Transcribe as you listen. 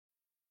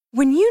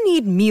When you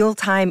need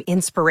mealtime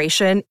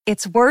inspiration,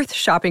 it's worth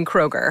shopping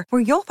Kroger,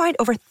 where you'll find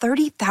over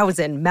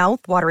 30,000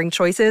 mouth-watering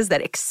choices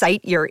that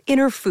excite your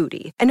inner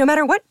foodie. And no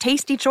matter what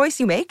tasty choice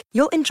you make,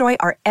 you'll enjoy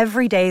our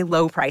everyday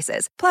low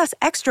prices, plus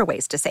extra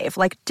ways to save,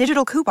 like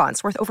digital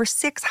coupons worth over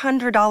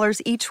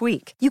 $600 each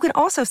week. You can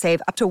also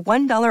save up to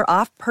 $1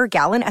 off per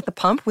gallon at the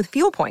pump with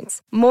fuel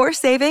points. More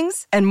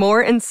savings and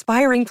more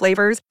inspiring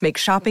flavors make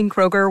shopping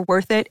Kroger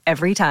worth it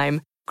every time.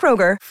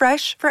 Kroger,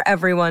 fresh for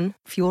everyone.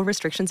 Fuel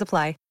restrictions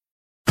apply.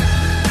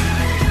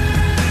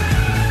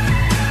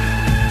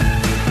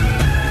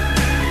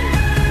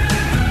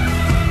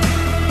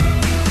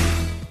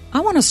 I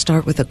want to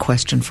start with a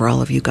question for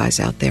all of you guys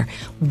out there.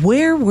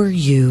 Where were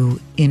you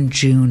in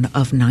June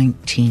of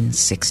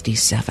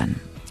 1967?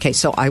 Okay,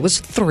 so I was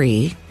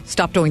 3.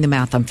 Stop doing the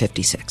math, I'm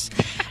 56.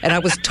 And I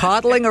was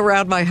toddling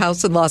around my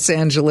house in Los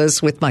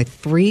Angeles with my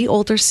 3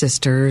 older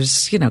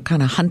sisters,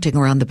 kind of hunting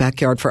around the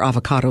backyard for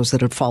avocados that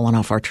had fallen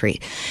off our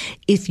tree.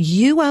 If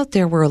you out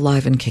there were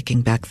alive and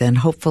kicking back then,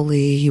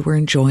 hopefully you were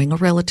enjoying a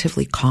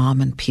relatively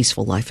calm and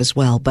peaceful life as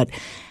well. But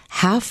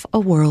half a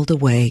world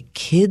away,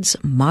 kids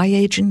my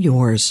age and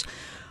yours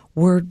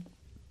were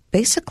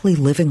basically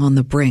living on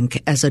the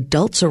brink as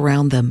adults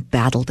around them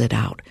battled it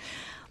out.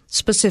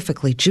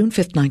 Specifically, June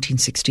 5th,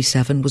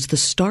 1967 was the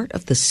start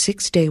of the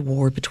 6-day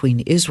war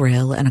between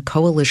Israel and a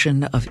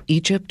coalition of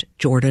Egypt,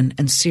 Jordan,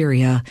 and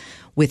Syria,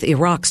 with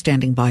Iraq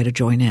standing by to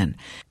join in.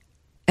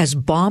 As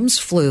bombs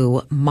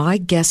flew, my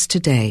guest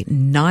today,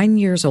 9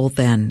 years old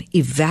then,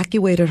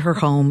 evacuated her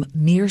home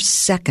mere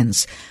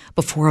seconds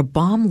before a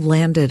bomb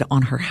landed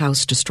on her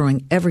house,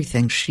 destroying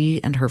everything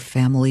she and her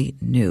family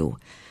knew.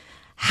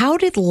 How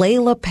did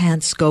Laila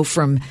Pence go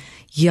from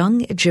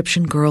young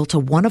Egyptian girl to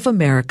one of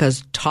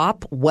America's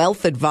top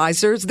wealth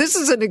advisors? This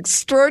is an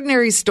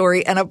extraordinary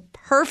story and a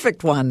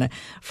perfect one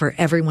for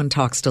Everyone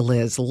Talks to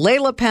Liz.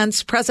 Laila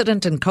Pence,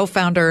 president and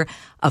co-founder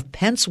of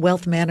Pence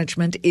Wealth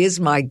Management, is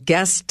my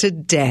guest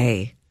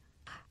today.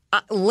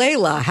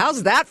 Laila,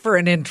 how's that for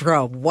an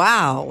intro?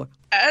 Wow.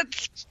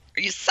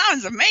 It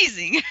sounds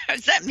amazing.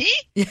 Is that me?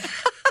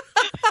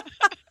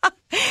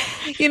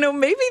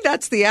 Maybe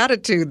that's the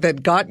attitude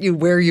that got you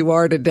where you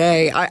are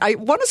today. I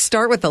want to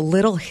start with a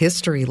little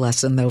history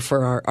lesson, though,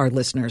 for our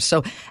listeners.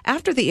 So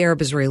after the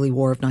Arab-Israeli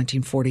War of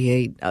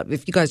 1948,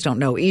 if you guys don't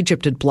know,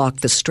 Egypt had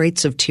blocked the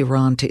Straits of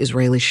Tiran to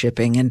Israeli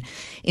shipping. And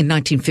in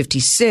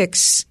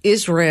 1956,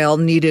 Israel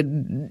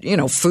needed,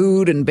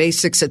 food and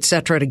basics, et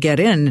cetera, to get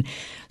in.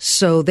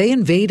 So they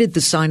invaded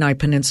the Sinai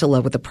Peninsula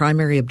with the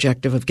primary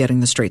objective of getting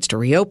the straits to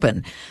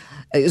reopen.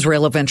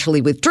 Israel eventually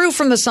withdrew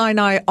from the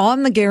Sinai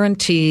on the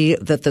guarantee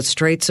that the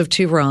Straits of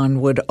Tiran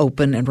would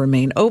open and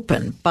remain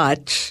open.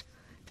 But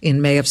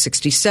in May of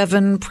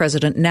 67,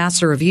 President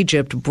Nasser of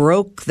Egypt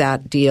broke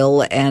that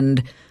deal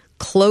and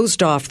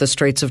closed off the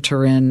Straits of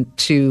Tiran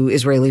to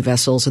Israeli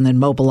vessels and then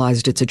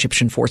mobilized its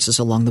Egyptian forces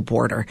along the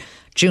border.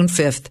 June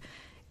 5th,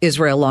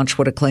 Israel launched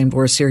what it claimed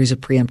were a series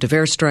of preemptive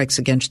airstrikes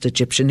against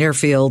Egyptian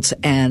airfields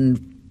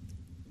and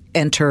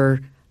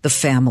enter the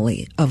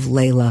family of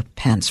Laila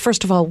Pence.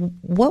 First of all,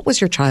 what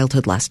was your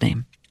childhood last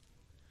name?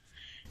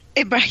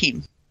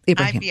 Ibrahim.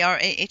 Ibrahim.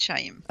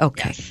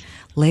 Okay. Yes.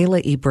 Laila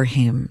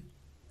Ibrahim.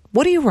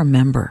 What do you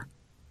remember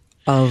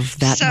of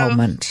that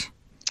moment?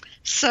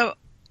 So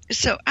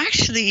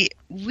actually,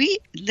 we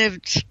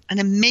lived an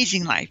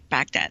amazing life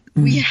back then.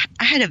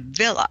 I had a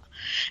villa,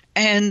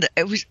 and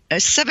it was a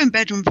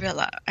 7-bedroom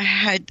villa. I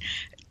had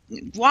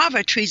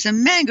guava trees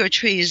and mango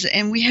trees,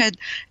 and we had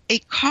a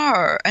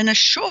car and a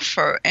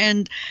chauffeur,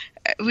 and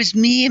it was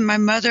me and my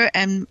mother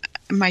and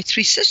my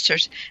 3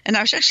 sisters, and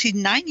I was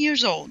actually 9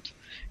 years old.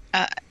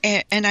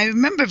 And I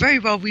remember very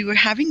well, we were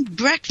having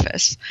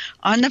breakfast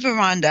on the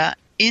veranda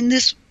in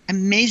this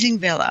amazing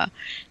villa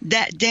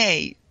that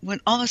day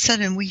when all of a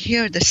sudden we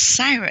hear the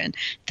siren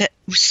that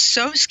was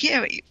so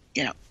scary,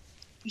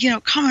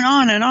 coming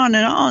on and on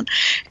and on,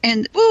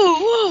 and woo,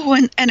 woo,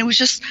 and it was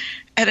just,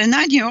 at a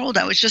 9-year-old,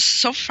 I was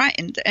just so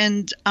frightened,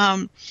 and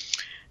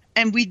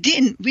we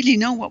didn't really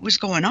know what was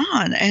going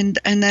on, and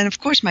then of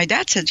course my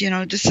dad said,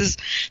 this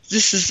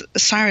is a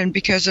siren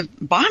because of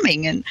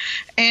bombing, and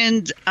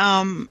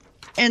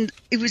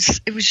it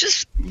was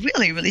just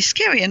really, really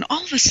scary. And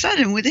all of a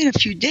sudden, within a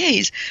few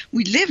days,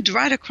 we lived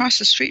right across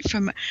the street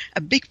from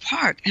a big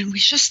park, and we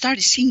just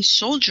started seeing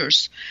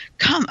soldiers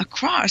come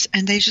across,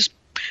 and they just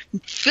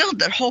filled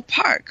that whole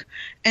park.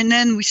 And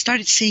then we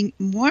started seeing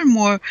more and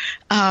more,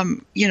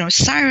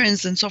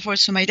 sirens and so forth.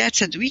 So my dad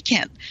said, we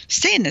can't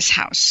stay in this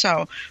house.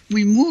 So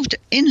we moved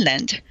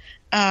inland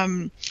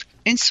in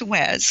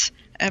Suez,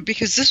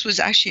 because this was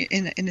actually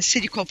in a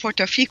city called Port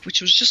Tawfiq,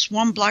 which was just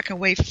 1 block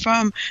away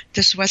from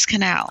the Suez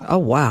Canal. Oh,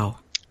 wow.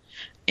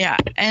 Yeah.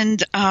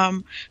 And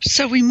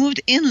so we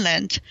moved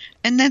inland,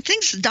 and then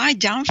things died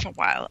down for a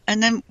while.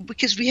 And then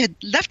because we had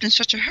left in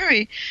such a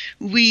hurry,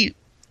 we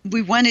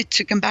wanted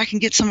to come back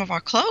and get some of our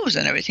clothes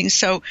and everything.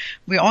 So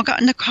we all got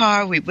in the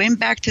car. We went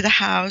back to the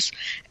house,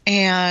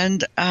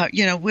 and,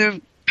 we're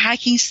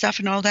packing stuff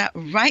and all that.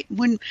 Right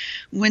when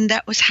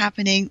that was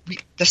happening,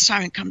 the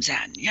siren comes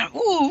in,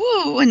 woo,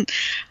 woo. And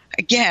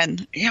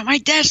again, my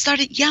dad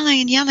started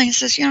yelling and yelling and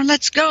says,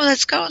 let's go,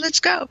 let's go, let's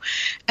go.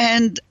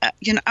 And,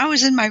 I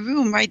was in my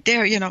room right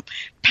there,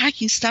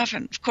 packing stuff.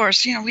 And of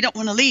course, we don't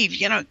want to leave,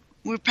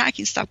 we're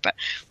packing stuff, but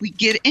we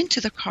get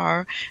into the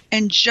car.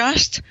 And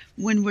just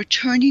when we're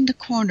turning the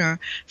corner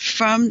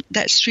from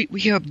that street,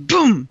 we hear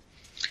boom.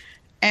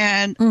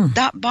 And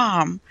that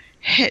bomb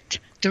hit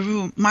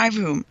my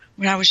room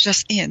where I was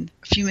just in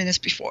a few minutes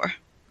before.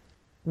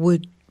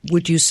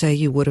 Would you say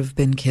you would have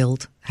been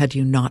killed had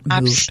you not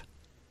moved?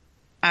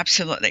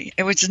 Absolutely.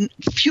 It was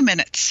a few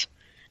minutes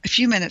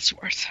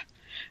worth.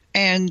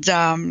 And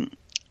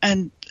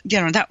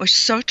that was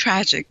so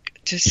tragic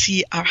to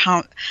see our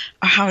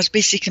house,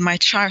 basically my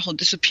childhood,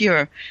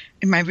 disappear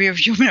in my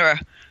rearview mirror.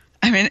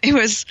 I mean, it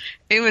was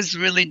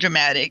really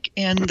dramatic.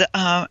 And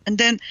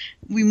then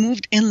we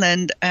moved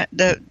inland.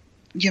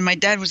 My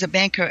dad was a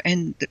banker,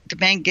 and the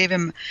bank gave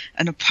him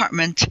an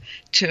apartment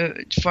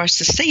for us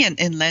to stay in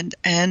inland.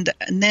 And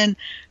then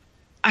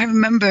I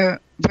remember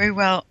very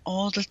well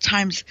all the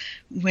times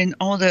when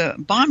all the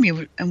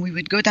bombing, and we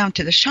would go down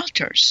to the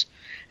shelters,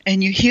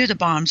 and you hear the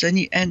bombs,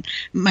 and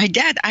my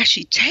dad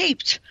actually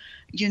taped,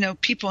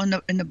 people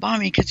in the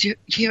bombing, because you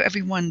hear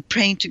everyone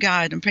praying to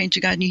God,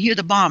 and you hear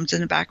the bombs in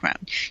the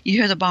background. You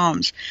hear the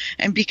bombs,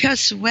 and because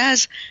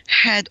Suez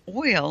had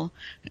oil,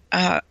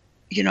 I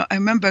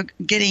remember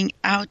getting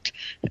out,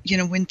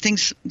 when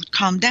things would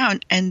calm down,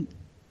 and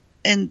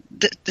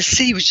the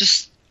city was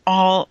just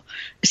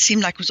it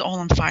seemed like it was all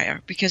on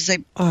fire, because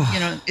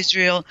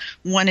Israel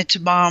wanted to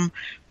bomb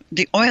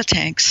the oil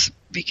tanks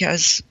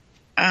because,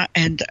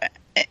 and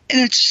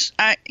it's,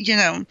 I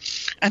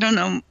don't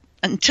know,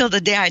 until the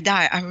day I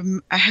die,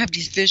 I have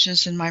these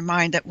visions in my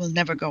mind that will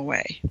never go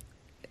away.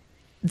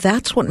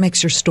 That's what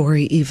makes your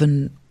story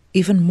even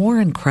more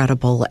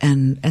incredible,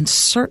 and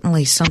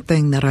certainly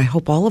something that I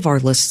hope all of our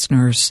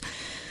listeners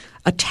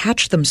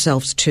attach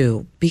themselves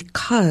to,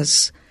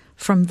 because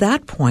from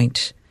that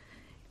point,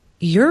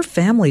 your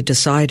family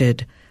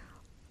decided,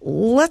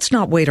 let's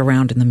not wait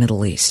around in the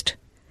Middle East.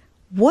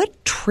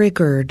 What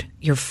triggered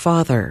your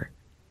father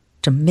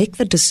to make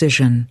the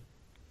decision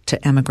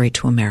to emigrate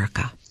to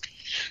America?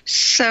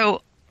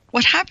 So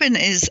what happened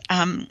is,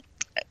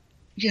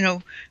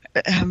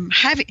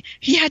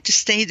 he had to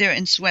stay there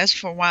in Suez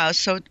for a while.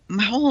 So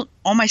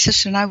all my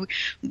sister and I,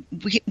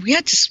 we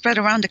had to spread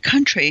around the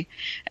country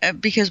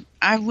because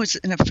I was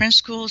in a French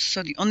school.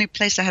 So the only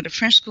place I had a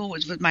French school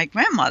was with my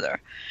grandmother.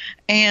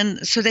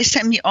 And so they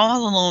sent me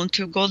all alone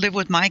to go live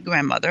with my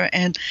grandmother.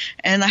 And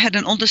I had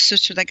an older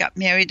sister that got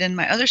married, and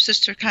my other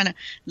sister kind of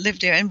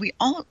lived there. And we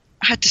all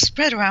had to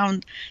spread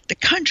around the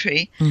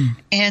country.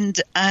 And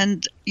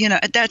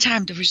at that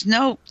time, there was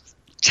no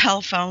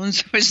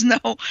telephones, there was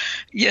no,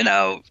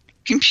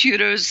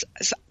 computers.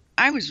 So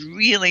I was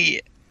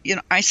really,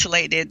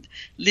 isolated,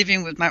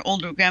 living with my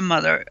older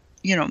grandmother,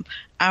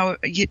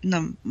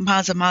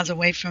 miles and miles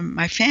away from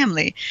my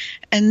family.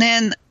 And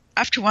then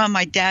after a while,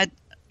 my dad,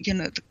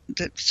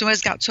 the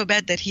Suez got so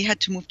bad that he had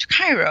to move to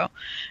Cairo.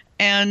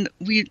 And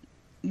we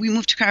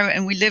moved to Cairo,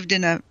 and we lived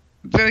in a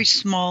very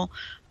small,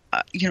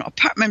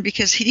 apartment,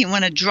 because he didn't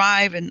want to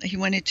drive, and he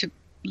wanted to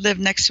live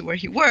next to where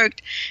he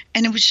worked.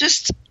 And it was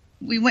just,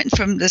 we went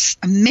from this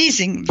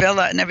amazing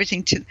villa and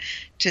everything to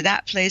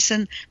that place.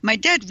 And my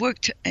dad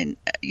worked in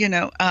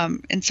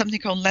something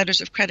called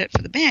letters of credit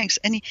for the banks.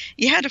 And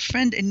he had a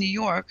friend in New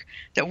York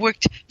that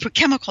worked for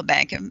Chemical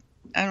Bank. And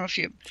I don't know if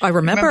you I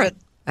remember it.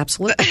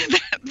 Absolutely.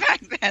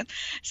 Back then.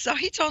 So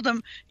he told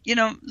him,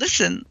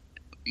 listen,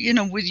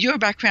 with your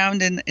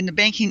background in the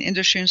banking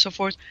industry and so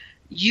forth,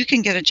 you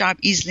can get a job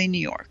easily in New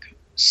York.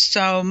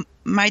 So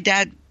my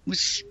dad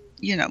was,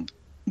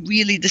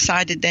 really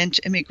decided then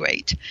to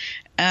immigrate.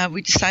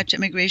 We decided to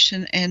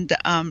immigration, and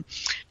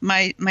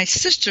my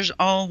sisters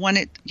all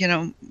wanted,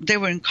 they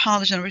were in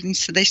college and everything,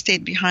 so they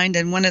stayed behind,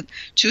 and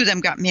two of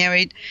them got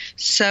married.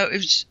 So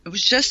it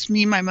was just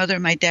me, my mother,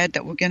 and my dad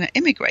that were going to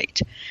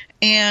immigrate,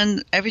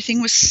 and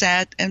everything was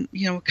set, and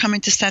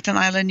coming to Staten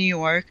Island, New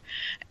York,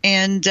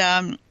 and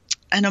a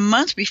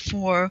month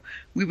before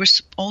we were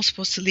all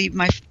supposed to leave,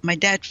 my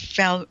dad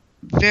fell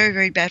very,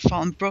 very bad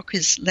fall and broke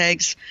his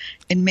legs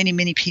in many,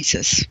 many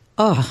pieces.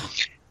 Oh.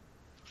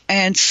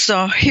 And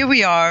so here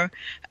we are.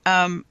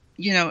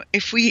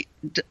 If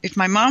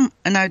my mom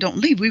and I don't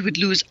leave, we would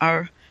lose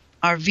our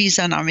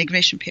visa and our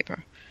immigration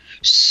paper.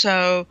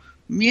 So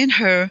me and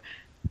her,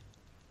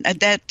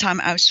 at that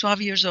time, I was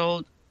 12 years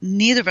old.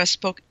 Neither of us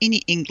spoke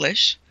any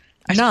English.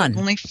 None.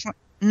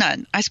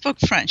 None. I spoke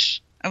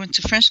French. I went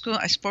to French school.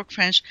 I spoke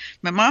French.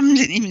 My mom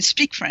didn't even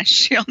speak French.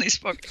 She only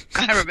spoke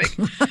Arabic.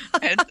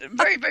 And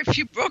very, very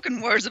few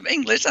broken words of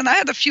English. And I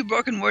had a few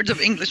broken words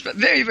of English, but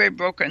very, very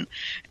broken.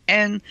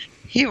 And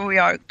here we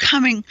are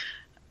coming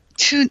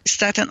to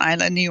Staten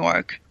Island, New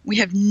York. We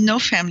have no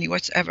family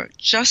whatsoever,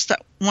 just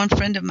that one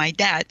friend of my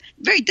dad,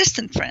 very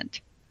distant friend.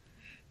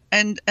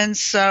 And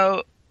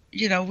so,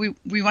 we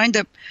wind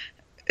up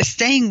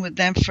staying with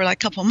them for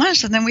like a couple of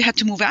months, and then we had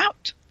to move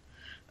out.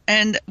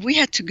 And we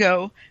had to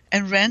go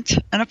and rent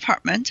an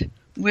apartment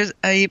with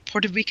a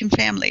Puerto Rican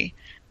family.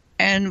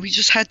 and we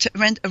just had to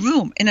rent a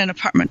room in an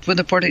apartment with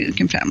a Puerto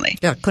Rican family.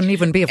 Yeah, couldn't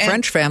even be a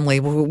French family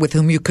with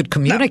whom you could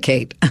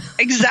communicate. No,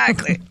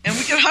 exactly. And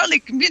we could hardly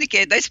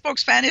communicate. They spoke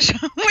Spanish.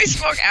 We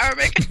spoke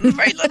Arabic and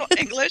very little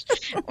English.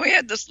 We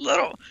had this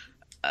little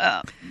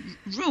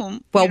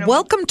room. Well,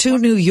 welcome to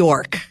New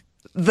York.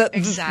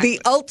 Exactly.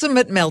 The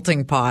ultimate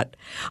melting pot.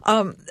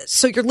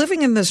 So you're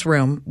living in this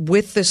room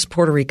with this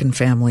Puerto Rican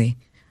family,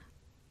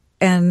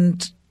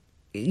 and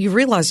you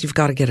realize you've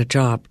got to get a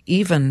job,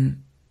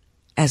 even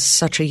as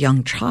such a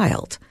young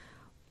child.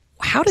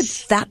 How did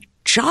that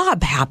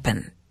job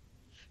happen?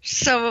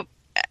 So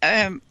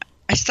I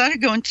started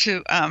going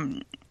to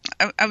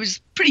I was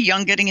pretty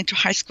young getting into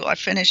high school. I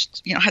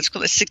finished, high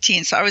school at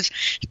 16. So I was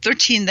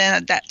 13 then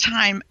at that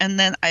time. And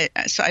then I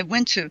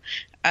went to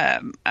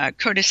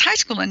Curtis High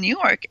School in New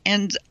York,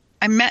 and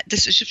I met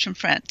this Egyptian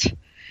friend.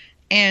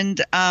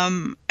 And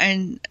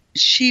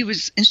she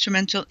was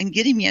instrumental in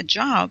getting me a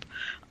job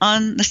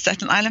on the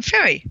Staten Island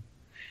Ferry.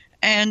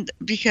 And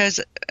because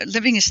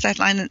living in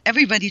Staten Island,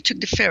 everybody took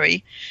the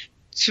ferry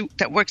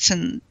that works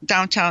in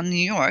downtown New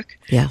York.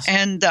 Yes.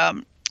 And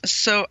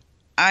so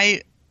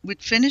I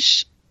would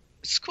finish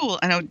school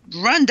and I would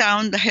run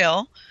down the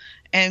hill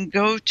and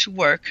go to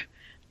work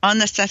on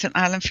the Staten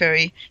Island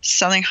Ferry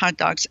selling hot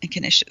dogs and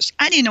knishes.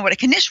 I didn't know what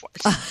a knish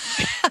was.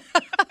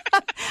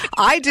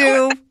 I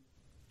do.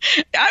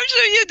 I'm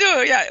sure you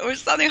do. Yeah, it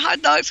was selling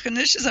hot dogs,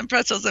 knishes, and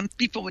pretzels, and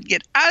people would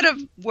get out of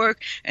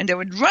work and they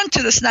would run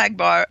to the snack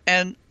bar,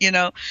 and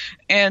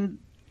and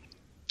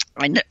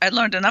I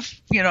learned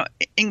enough,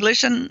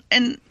 English, and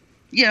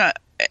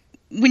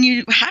when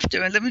you have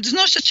to, and there's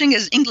no such thing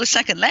as English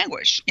second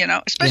language,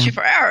 especially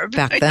for Arab,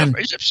 back then. For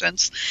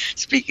Egyptians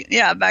speaking,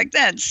 back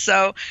then.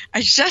 So I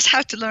just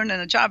had to learn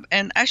in a job,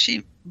 and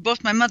actually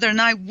both my mother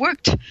and I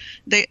worked.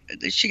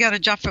 She got a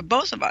job for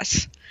both of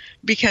us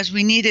because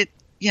we needed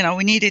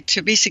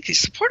to basically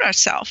support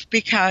ourselves,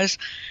 because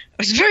it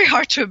was very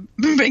hard to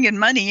bring in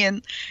money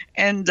and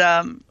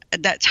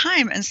at that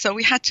time, and so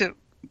we had to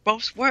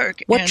both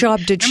work. What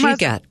job did she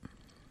get?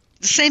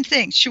 The same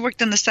thing. She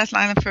worked on the Staten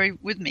Island Ferry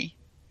with me.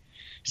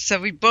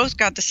 So we both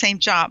got the same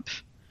job.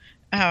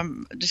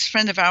 This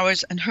friend of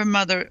ours and her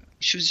mother,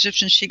 she was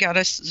Egyptian, she got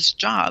us this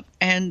job.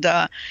 And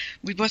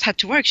we both had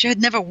to work. She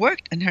had never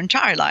worked in her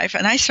entire life,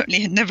 and I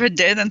certainly had never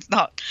did and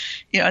thought,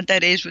 at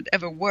that age would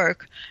ever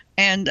work.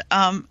 And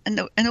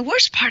the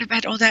worst part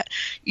about all that,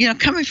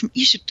 coming from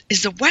Egypt,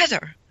 is the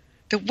weather.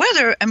 The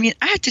weather, I mean,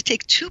 I had to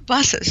take 2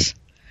 buses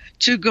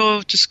to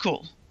go to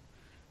school.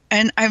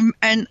 And I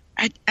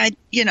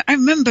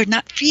remember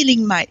not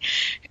feeling my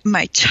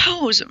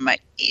toes or my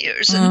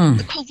ears and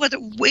the cold weather,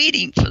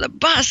 waiting for the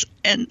bus.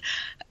 And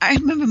I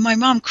remember my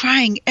mom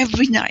crying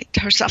every night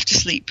herself to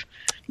sleep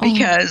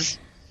because,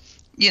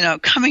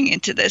 coming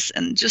into this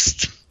and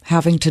just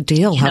having to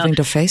deal, having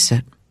to face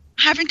it.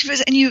 Having to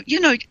visit, and you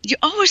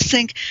always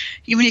think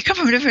when you come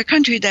from a different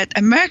country that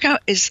America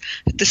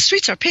the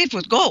streets are paved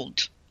with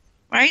gold,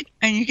 right?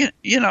 And you get,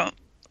 you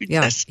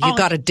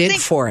got to dig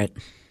for it.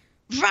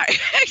 Right,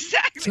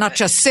 exactly. It's not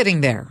just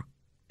sitting there.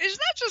 It's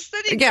not just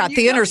sitting there. Yeah, at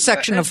the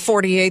intersection of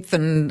 48th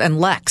and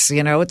Lex,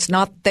 it's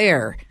not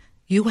there.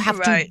 You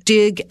have to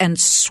dig and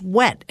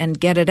sweat and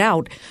get it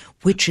out,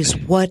 which is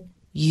what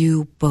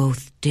you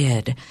both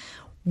did.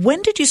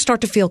 When did you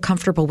start to feel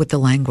comfortable with the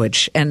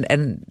language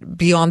and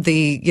beyond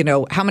the,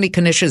 how many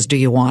knishes do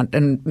you want,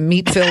 and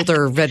meat filled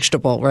or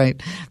vegetable,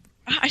 right?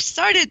 I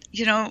started,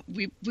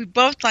 we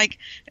both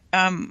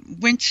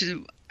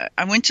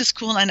I went to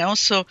school, and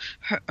also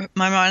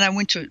my mom and I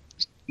went to,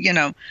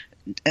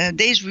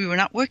 days we were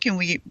not working.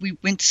 We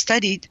went to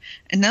studied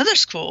another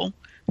school.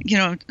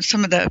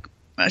 Some of the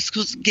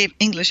schools gave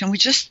English, and we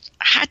just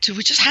had to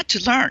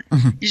learn.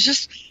 Mm-hmm.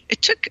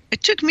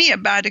 It took me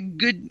about a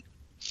good.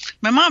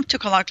 My mom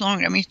took a lot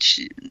longer. I mean,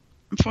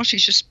 unfortunately,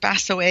 she just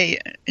passed away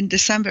in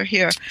December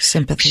here.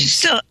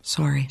 Sympathies.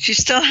 Sorry. She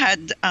still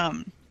had.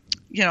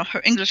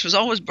 Her English was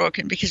always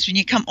broken, because when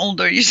you come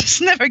older, you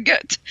just never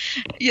get,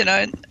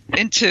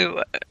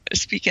 into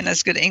speaking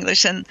as good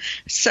English. And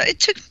so it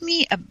took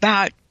me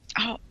about,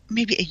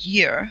 maybe a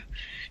year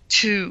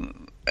to,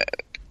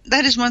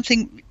 that is one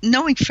thing,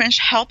 knowing French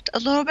helped a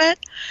little bit.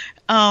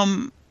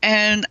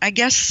 And I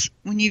guess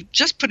when you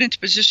just put into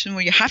a position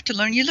where you have to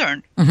learn, you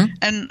learn. Mm-hmm.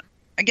 And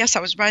I guess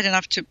I was bright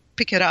enough to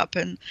pick it up.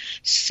 And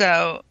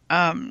so,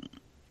 I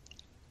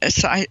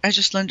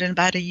just learned in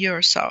about a year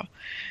or so.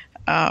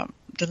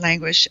 The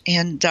language,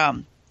 and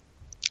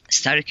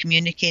started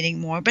communicating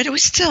more, but it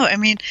was still,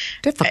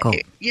 difficult.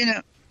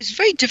 It's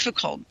very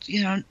difficult,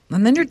 And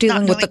then you're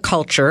dealing with the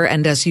culture,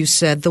 and as you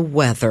said, the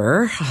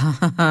weather.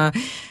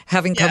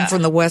 Having come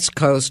from the West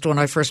Coast, when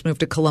I first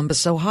moved to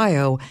Columbus,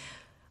 Ohio,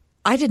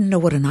 I didn't know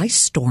what an ice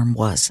storm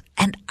was.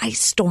 An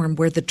ice storm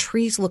where the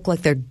trees look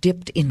like they're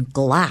dipped in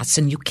glass,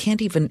 and you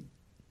can't even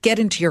get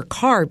into your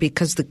car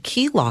because the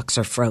key locks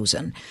are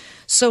frozen.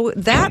 So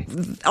that,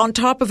 on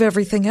top of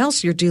everything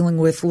else, you're dealing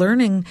with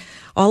learning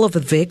all of the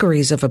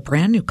vagaries of a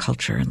brand new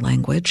culture and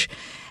language.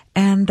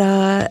 And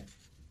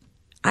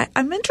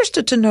I'm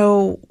interested to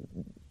know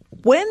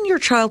when your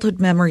childhood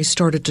memories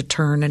started to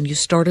turn and you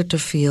started to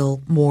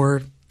feel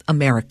more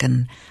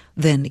American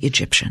than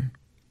Egyptian?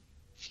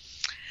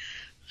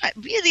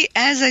 Really,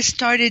 as I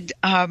started,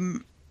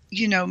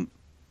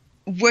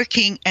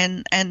 working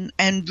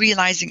and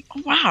realizing,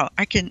 oh, wow,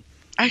 I can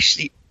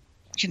actually,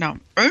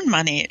 earn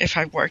money if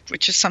I work,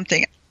 which is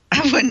something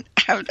I wouldn't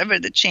have ever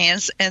the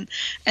chance. And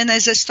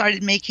as I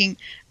started making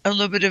a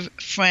little bit of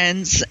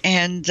friends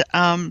and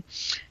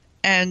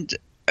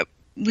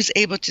was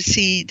able to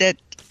see that,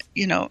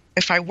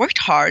 if I worked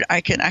hard,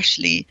 I can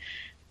actually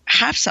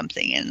have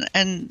something.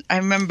 And I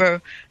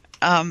remember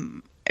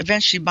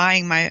eventually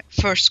buying my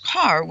first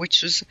car,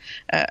 which was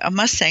a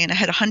Mustang, and I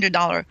had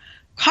 $100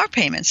 car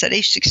payments at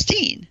age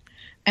 16.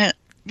 And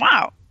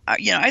wow,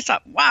 I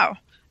thought, wow.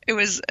 It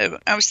was.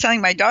 I was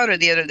telling my daughter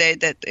the other day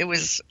that it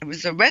was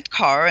a red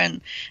car, and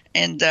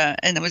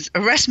it was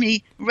Arrest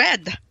Me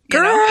Red.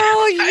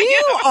 Girl,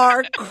 you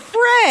are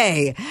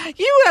cray.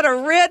 You had a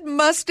red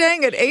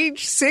Mustang at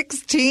age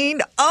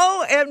 16.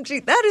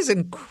 OMG, that is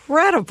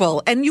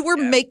incredible. And you were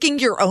making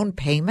your own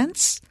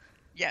payments?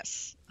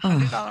 Yes,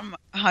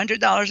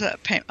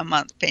 $100 a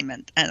month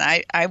payment, and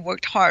I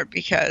worked hard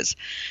because,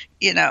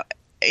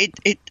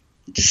 it.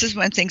 This is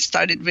when things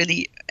started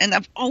really, and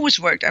I've always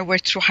worked. I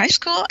worked through high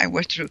school. I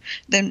worked through,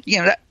 then,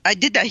 I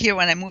did that here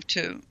when I moved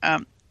to,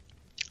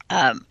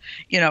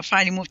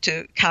 finally moved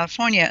to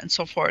California and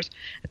so forth.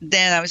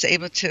 Then I was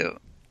able to,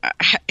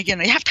 you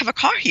have to have a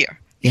car here.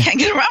 You can't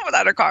get around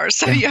without a car.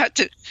 So you had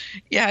to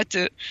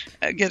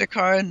get a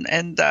car.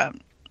 And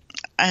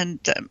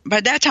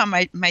by that time,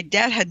 my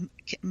dad had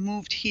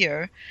moved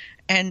here.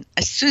 And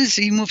as soon as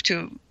he moved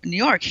to New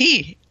York,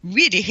 he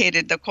really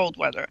hated the cold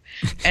weather,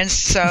 and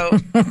so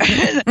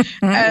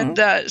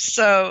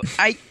so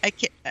I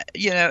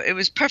it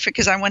was perfect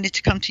because I wanted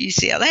to come to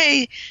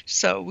UCLA.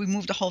 So we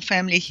moved the whole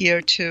family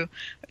here to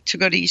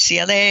go to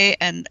UCLA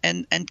and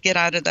get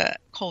out of the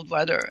cold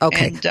weather.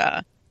 Okay.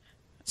 And,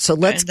 so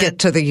let's get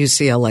to the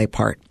UCLA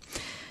part.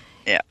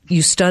 Yeah.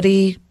 You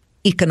study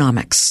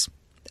economics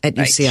at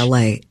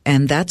UCLA,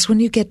 and that's when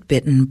you get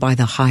bitten by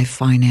the high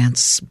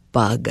finance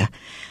bug.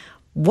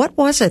 What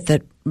was it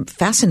that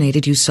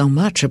fascinated you so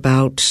much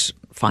about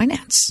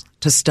finance,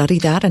 to study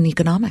that and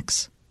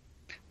economics?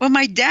 Well,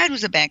 my dad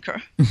was a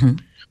banker. Mm-hmm.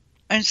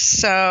 And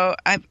so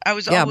I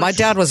was always... Yeah, my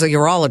dad was a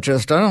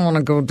urologist. I don't want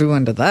to go do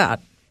into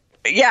that.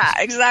 Yeah,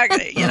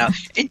 exactly.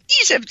 In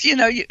Egypt,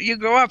 you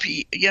grow up,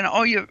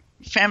 all your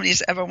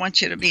families ever want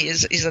you to be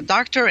is a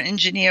doctor, an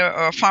engineer,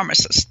 or a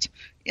pharmacist.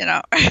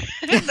 I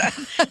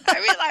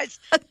realized,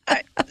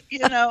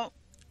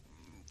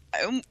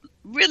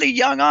 really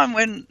young on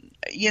when...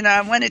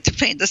 I wanted to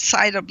paint the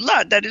side of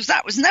blood. That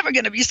was never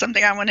going to be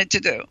something I wanted to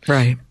do.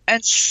 Right.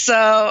 And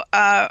so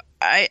I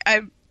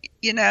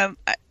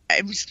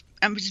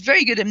was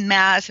very good at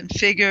math and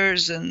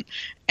figures and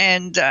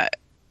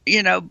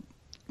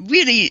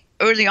really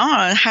early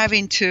on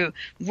having to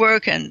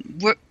work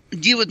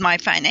deal with my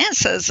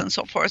finances and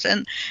so forth.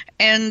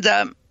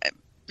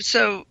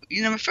 So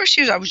my first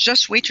years I was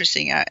just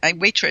waitressing. I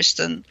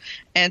waitressed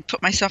and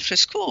put myself through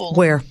school.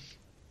 Where?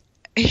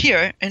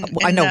 Here.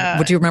 I know.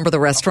 Would you remember the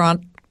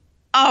restaurant?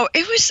 Oh,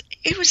 it was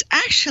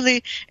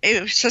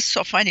just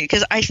so funny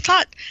because I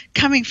thought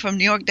coming from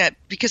New York that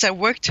because I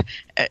worked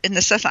in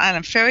the Staten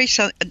Island Ferry,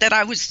 so that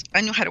I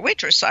knew how to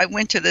waitress. So I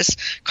went to this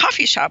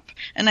coffee shop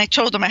and I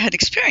told them I had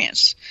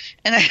experience.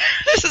 And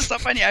this is so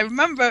funny. I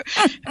remember,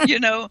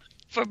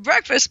 for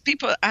breakfast,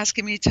 people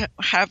asking me to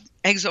have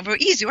eggs over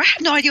easy. I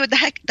had no idea what the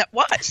heck that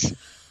was.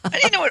 I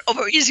didn't know what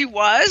over easy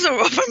was, or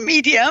over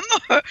medium,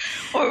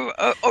 or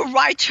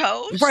rye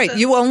toast. Right,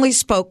 you only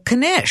spoke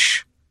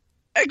Knish.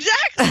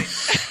 Exactly.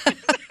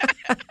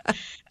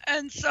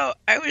 And so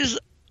it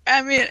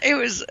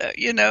was,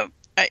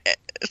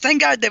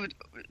 thank God they would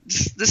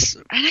this,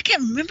 and I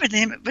can't remember the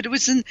name, but it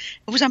was on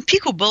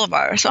Pico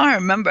Boulevard. So I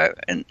remember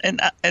in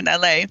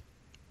LA,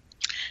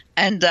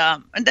 and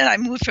then I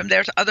moved from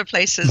there to other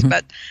places, mm-hmm.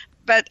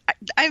 But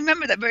I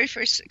remember that very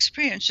first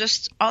experience.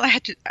 Just all I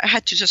had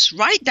to just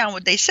write down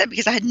what they said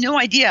because I had no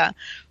idea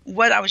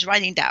what I was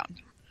writing down.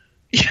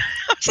 I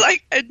was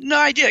like, I had no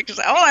idea because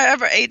all I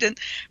ever ate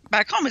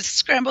back home is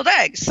scrambled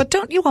eggs. But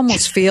don't you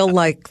almost feel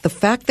like the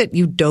fact that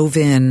you dove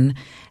in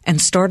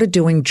and started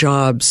doing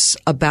jobs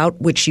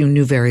about which you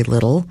knew very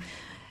little,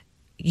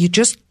 you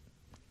just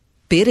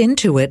bit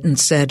into it and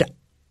said,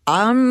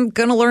 I'm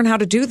going to learn how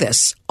to do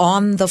this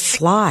on the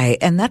fly.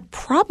 And that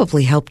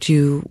probably helped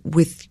you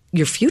with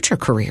your future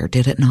career,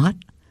 did it not?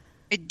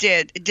 It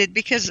did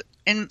because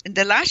in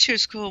the last year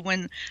of school,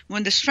 when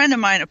this friend of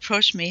mine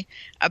approached me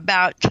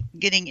about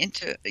getting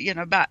into,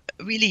 about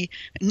really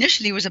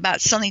initially it was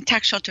about selling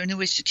tax shelter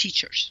annuities to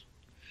teachers.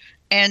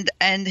 And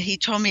he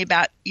told me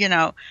about,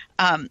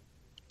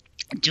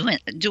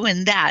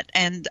 doing that.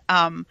 And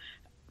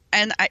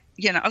I,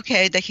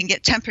 okay, they can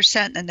get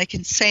 10% and they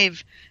can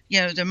save,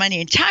 their money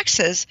in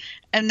taxes.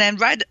 And then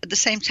right at the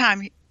same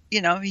time,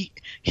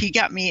 he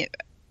got me,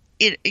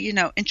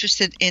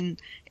 interested in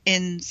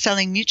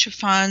selling mutual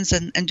funds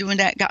and doing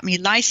that, got me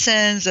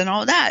licensed and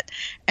all that.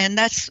 And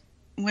that's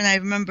when I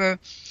remember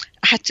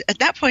I had to, at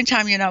that point in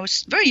time, I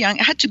was very young.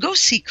 I had to go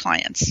see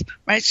clients,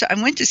 right? So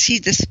I went to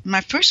see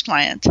my first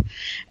client,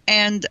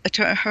 and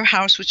to her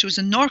house, which was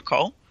in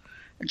Norco.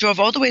 I drove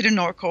all the way to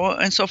Norco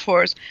and so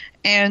forth.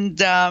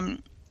 And,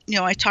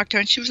 I talked to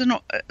her, and she was an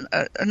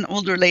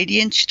older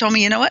lady, and she told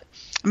me, you know what?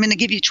 I'm going to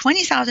give you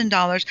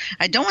 $20,000.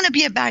 I don't want to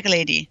be a bag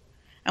lady.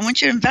 I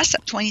want you to invest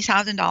that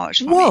 $20,000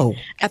 for me. Whoa.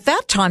 At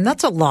that time,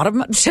 that's a lot of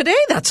money. Today,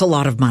 that's a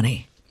lot of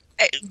money.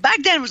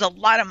 Back then, it was a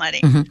lot of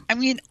money. Mm-hmm. I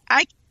mean,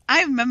 I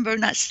remember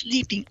not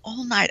sleeping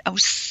all night. I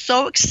was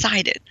so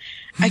excited.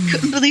 I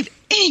couldn't believe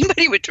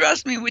anybody would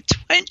trust me with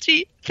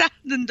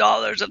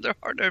 $20,000 of their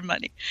hard-earned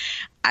money.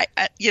 I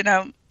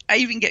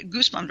even get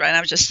goosebumps right now.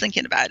 I was just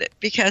thinking about it,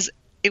 because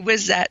it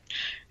was that,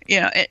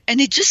 and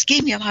it just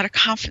gave me a lot of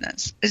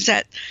confidence. Is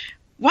that,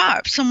 wow,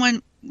 if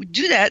someone would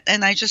do that,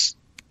 and I just,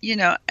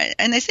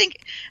 and I think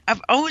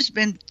I've always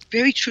been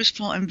very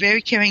truthful and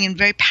very caring and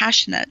very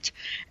passionate.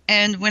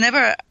 And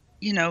whenever,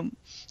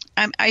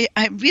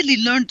 I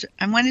really learned,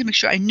 I wanted to make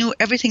sure I knew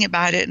everything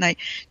about it. And I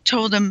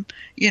told them,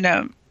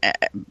 it's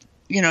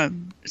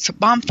a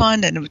bond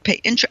fund and it would pay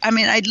interest. I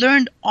mean, I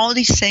learned all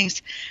these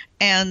things,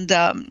 and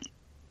I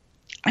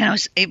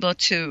was able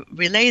to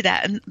relay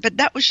that. But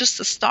that was just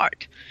the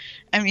start.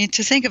 I mean,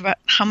 to think about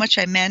how much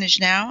I manage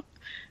now,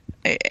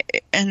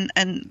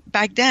 and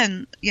back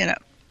then,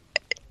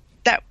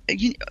 that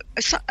you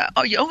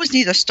always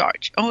need a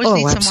start. You always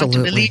need someone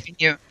to believe in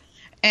you,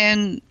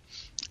 and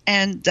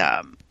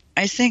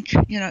I think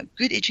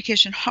good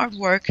education, hard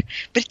work,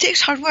 but it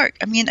takes hard work.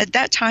 I mean, at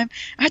that time,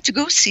 I had to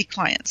go see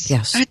clients.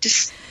 Yes, I had to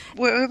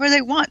wherever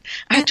they want.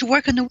 I had to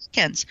work on the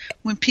weekends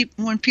when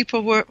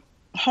people were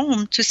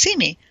home to see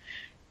me.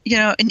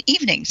 In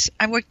evenings,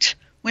 I worked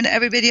when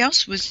everybody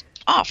else was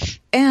off.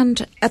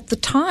 And at the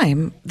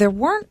time, there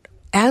weren't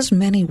as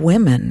many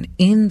women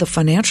in the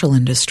financial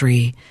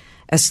industry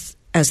as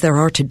there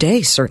are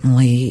today,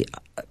 certainly.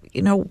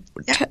 Tell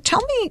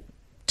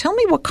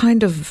me what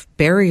kind of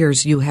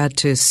barriers you had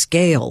to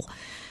scale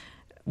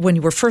when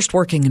you were first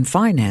working in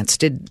finance.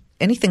 Did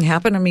anything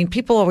happen? I mean,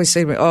 people always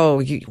say,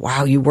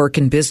 you work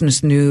in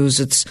business news.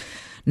 It's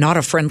not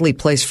a friendly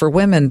place for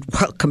women.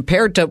 Well,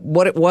 compared to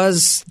what it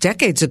was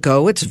decades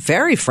ago, it's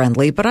very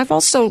friendly. But I've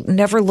also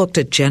never looked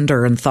at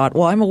gender and thought,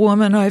 well, I'm a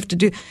woman, I have to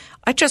do.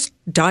 I just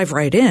dive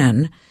right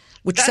in,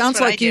 which sounds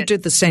like you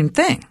did the same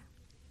thing.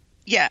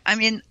 Yeah, I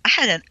mean, I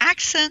had an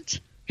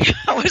accent.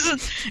 I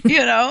wasn't,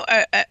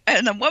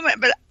 and a woman,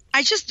 but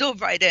I just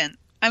dove right in.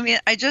 I mean,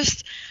 I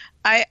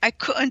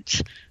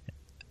couldn't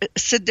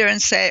sit there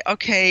and say,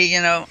 okay,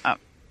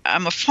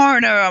 I'm a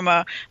foreigner. I'm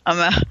a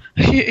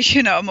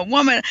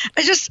woman.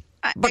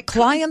 But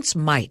clients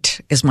might,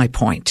 is my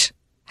point.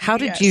 How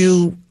did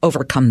you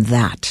overcome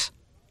that?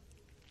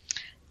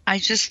 I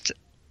just,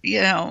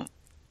 I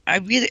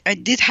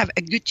did have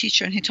a good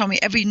teacher, and he told me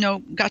every no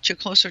got you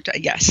closer to a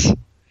yes.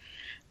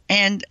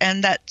 And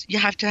that you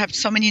have to have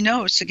so many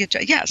no's to get to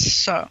a yes.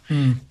 So,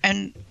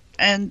 and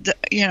it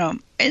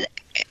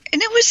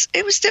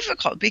was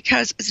difficult,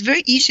 because it's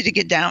very easy to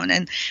get down.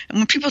 And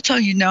when people tell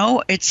you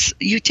no,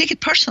 you take it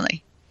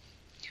personally.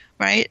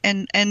 Right.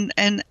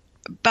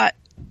 But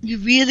you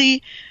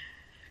really,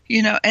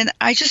 and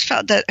I just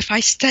felt that if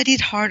I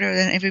studied harder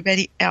than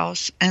everybody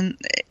else, and,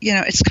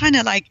 it's kind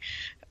of like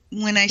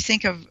when I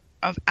think of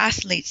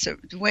athletes,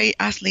 the way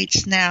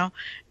athletes now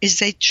is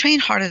they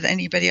train harder than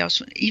anybody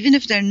else. Even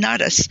if they're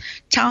not as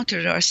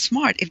talented or as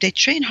smart, if they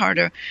train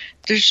harder,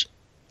 there's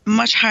a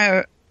much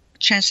higher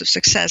chance of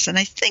success. And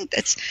I think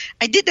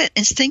I did that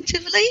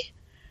instinctively,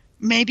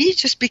 maybe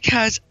just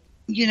because,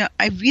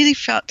 I really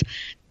felt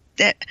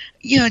that,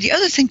 the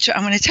other thing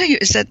I want to tell you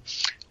is that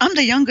I'm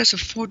the youngest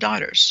of 4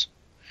 daughters.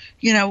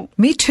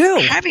 Me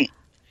too.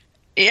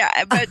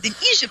 But in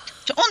Egypt,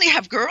 to only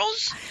have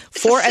girls,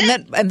 4,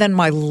 and then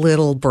my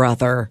little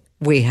brother,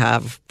 we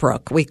have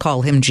Brooke. We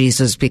call him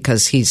Jesus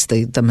because he's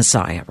the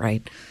Messiah,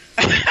 right?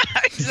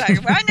 Exactly.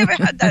 Well, I never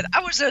had that.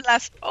 I was their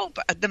last hope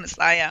at the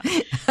Messiah.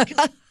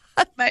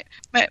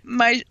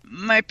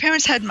 My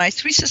parents had my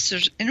 3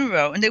 sisters in a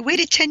row, and they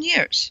waited 10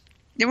 years.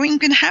 They weren't even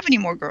going to have any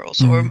more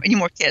girls or any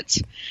more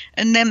kids.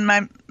 And then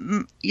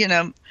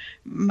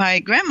my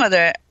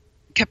grandmother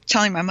kept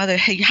telling my mother,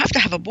 hey, you have to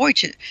have a boy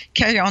to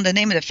carry on the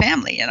name of the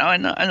family, and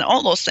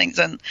all those things.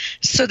 And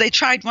so they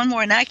tried one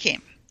more, and I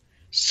came.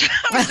 So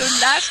I was the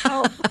last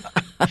hope.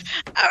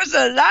 I was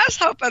the last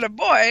hope at a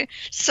boy.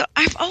 So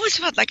I've always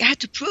felt like I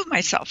had to prove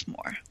myself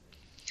more,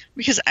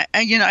 because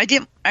I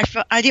didn't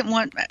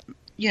want,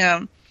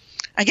 I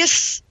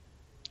guess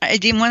I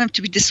didn't want them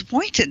to be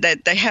disappointed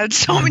that they had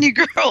so many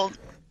girls.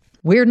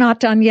 We're not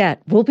done yet.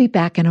 We'll be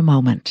back in a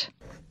moment.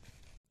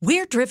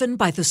 We're driven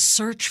by the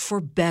search for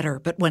better,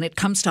 but when it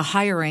comes to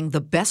hiring, the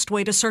best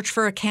way to search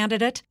for a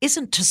candidate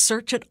isn't to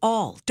search at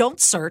all. Don't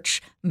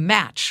search,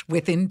 match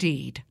with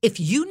Indeed. If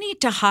you need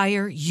to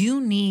hire,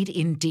 you need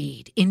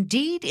Indeed.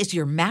 Indeed is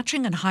your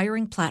matching and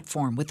hiring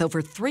platform with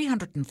over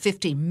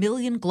 350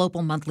 million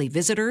global monthly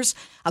visitors,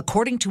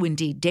 according to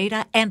Indeed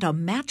data, and a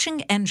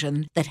matching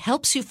engine that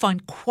helps you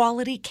find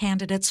quality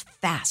candidates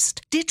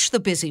fast. Ditch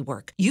the busy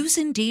work. Use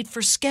Indeed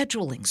for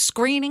scheduling,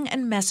 screening,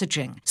 and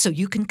messaging so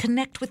you can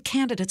connect with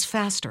candidates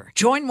faster.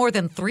 Join more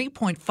than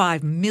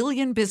 3.5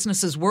 million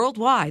businesses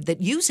worldwide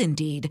that use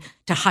Indeed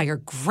to hire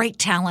great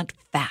talent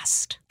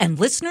fast. And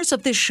listeners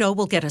of this show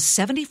will get a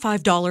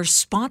 $75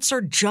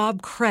 sponsored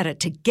job credit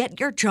to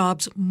get your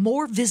jobs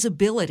more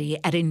visibility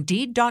at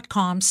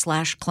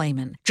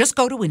Indeed.com/Clayman. Just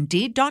go to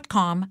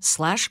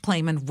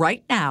Indeed.com/Clayman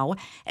right now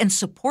and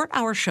support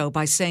our show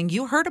by saying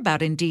you heard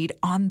about Indeed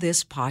on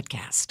this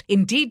podcast.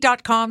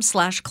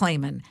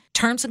 Indeed.com/Clayman.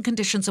 Terms and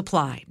conditions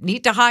apply.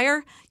 Need to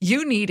hire?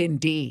 You need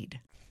Indeed.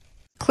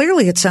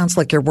 Clearly, it sounds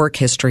like your work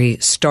history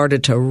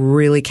started to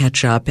really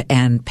catch up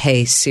and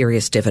pay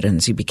serious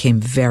dividends. You became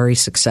very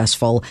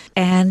successful,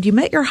 and you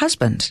met your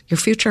husband, your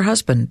future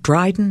husband,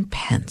 Dryden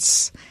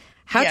Pence.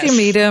 How'd you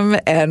meet him,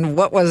 and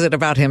what was it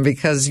about him?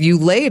 Because you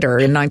later,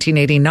 in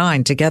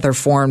 1989, together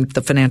formed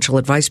the financial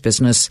advice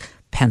business,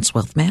 Pence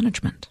Wealth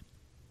Management.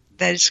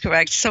 That is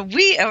correct. So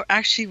we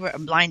actually were a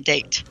blind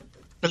date,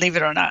 believe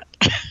it or not.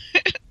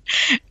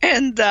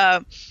 and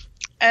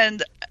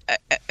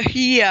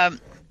he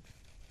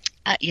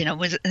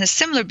was in a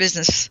similar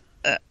business.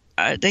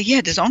 That he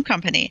had his own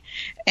company,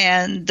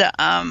 and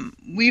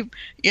it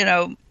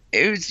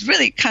was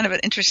really kind of an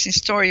interesting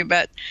story.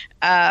 But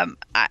I'm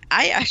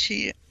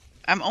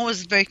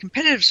always very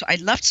competitive, so I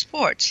loved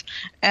sports,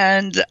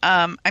 and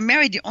I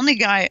married the only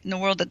guy in the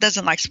world that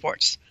doesn't like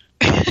sports.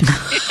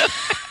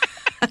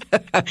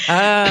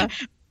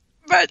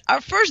 But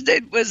our first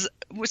date was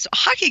a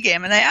hockey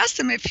game, and I asked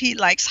him if he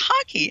likes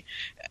hockey,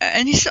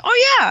 and he said,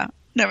 "Oh yeah,"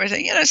 and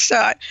everything.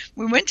 So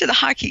we went to the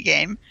hockey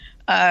game.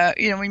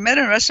 We met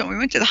in a restaurant. We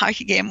went to the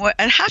hockey game.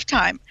 At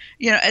halftime,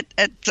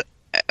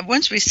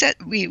 once we sat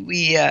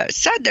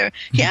there,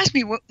 he asked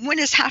me, "When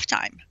is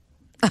halftime?"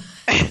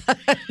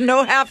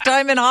 No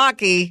halftime in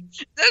hockey.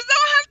 There's no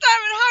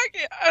halftime in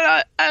hockey,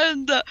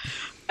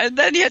 and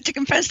then he had to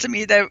confess to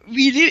me that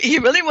he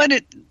really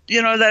wanted,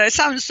 that I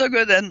sounded so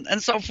good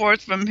and so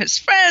forth from his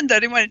friend,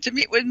 that he wanted to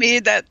meet with me,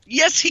 that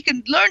yes, he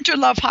can learn to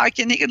love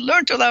hockey and he can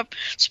learn to love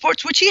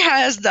sports, which he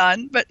has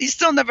done, but he's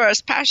still never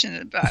as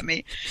passionate about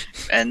me,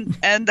 and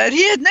that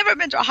he had never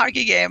been to a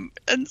hockey game,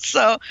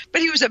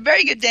 but he was a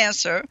very good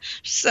dancer.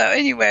 So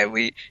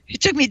anyway, he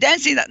took me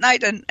dancing that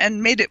night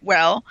and made it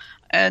well,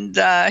 and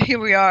here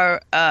we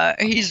are.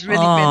 He's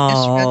really been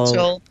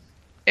instrumental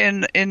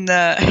in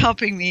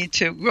helping me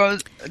to grow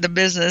the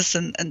business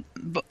and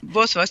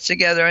both of us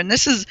together. And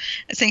this is,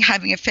 I think,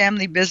 having a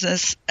family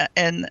business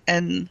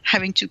and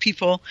having two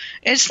people.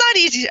 It's not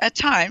easy at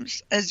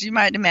times, as you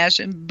might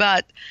imagine,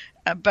 but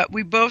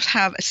we both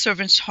have a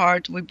servant's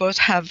heart. We both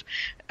have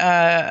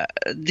that's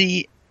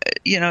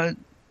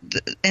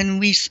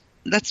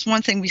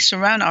one thing, we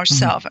surround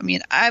ourselves. I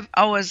mean, I've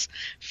always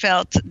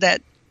felt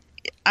that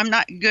I'm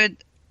not good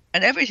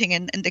at everything,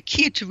 and the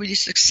key to really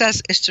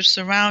success is to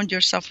surround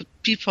yourself with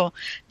people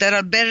that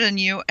are better than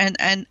you and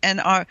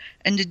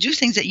to do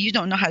things that you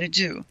don't know how to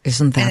do.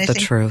 Isn't that the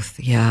truth?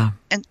 Yeah.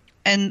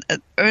 And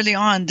early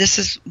on, this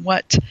is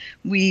what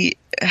we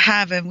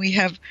have, and we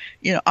have,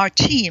 our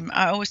team.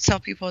 I always tell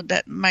people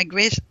that my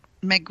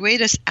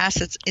greatest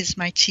assets is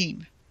my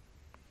team,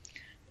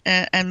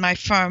 and my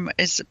firm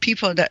is the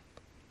people that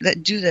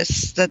do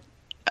this. That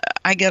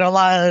I get a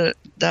lot of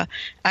the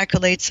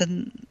accolades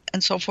and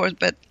so forth,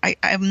 but I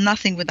am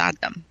nothing without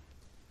them.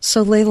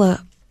 So,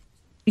 Laila,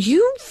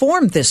 you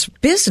formed this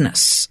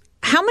business.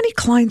 How many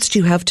clients do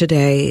you have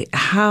today?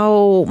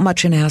 How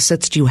much in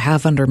assets do you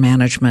have under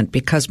management?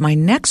 Because my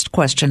next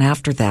question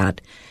after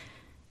that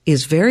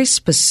is very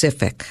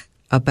specific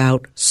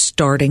about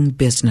starting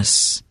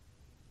business.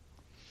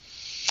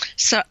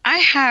 So I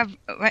have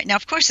right now,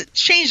 of course, it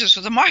changes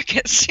with the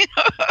markets.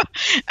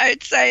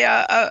 I'd say,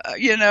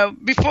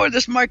 before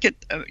this market,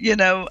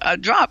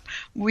 drop,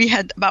 we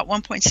had about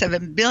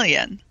 1.7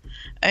 billion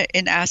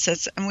in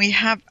assets, and we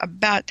have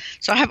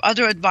so I have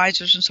other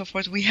advisors and so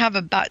forth. We have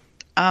about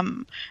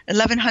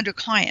 1,100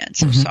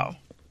 clients or so,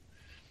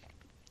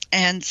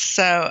 and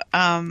so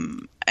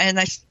and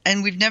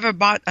we've never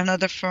bought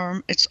another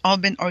firm. It's all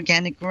been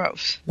organic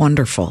growth.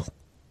 Wonderful.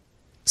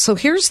 So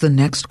here's the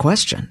next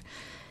question.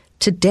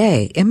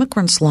 Today,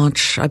 immigrants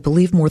launch, I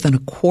believe, more than a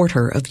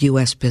quarter of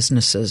U.S.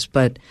 businesses.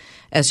 But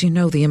as you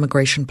know, the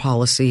immigration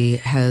policy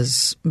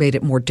has made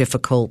it more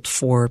difficult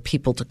for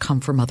people to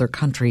come from other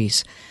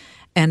countries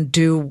and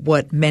do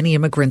what many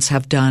immigrants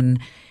have done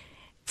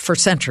for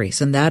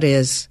centuries, and that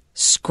is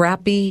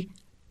scrappy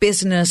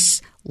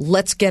business.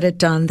 Let's get it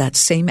done. That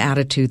same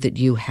attitude that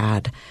you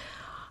had.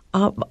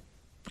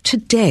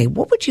 Today,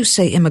 what would you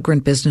say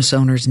immigrant business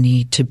owners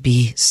need to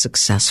be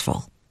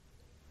successful?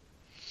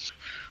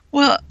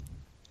 Well,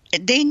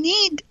 they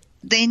need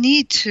they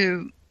need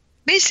to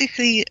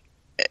basically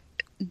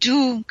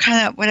do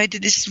kind of what I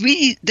did. Is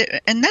really,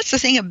 and that's the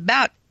thing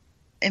about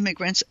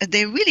immigrants.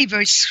 They're really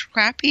very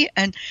scrappy,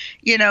 and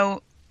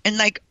and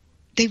like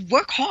they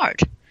work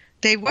hard.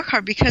 They work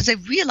hard because they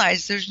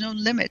realize there's no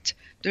limit.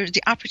 There's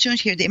the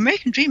opportunity here. The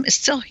American dream is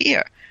still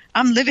here.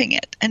 I'm living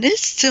it, and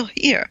it's still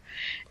here.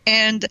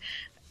 And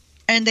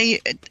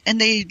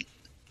they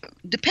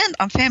depend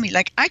on family.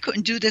 Like I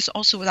couldn't do this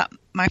also without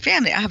my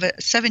family. I have a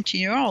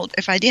 17-year-old.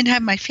 If I didn't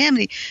have my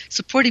family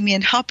supporting me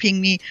and helping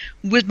me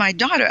with my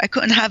daughter, I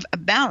couldn't have a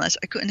balance.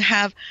 I couldn't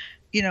have,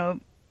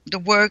 the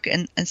work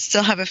and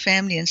still have a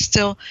family and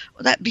still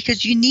that,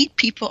 because you need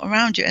people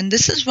around you. And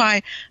this is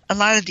why a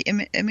lot of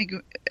the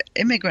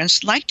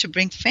immigrants like to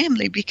bring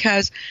family,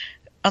 because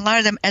a lot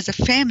of them as a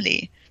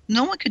family,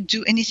 no one could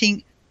do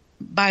anything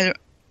by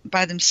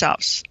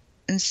themselves.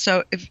 And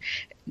so if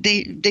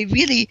they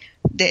really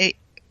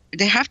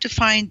have to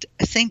find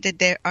a thing that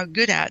they are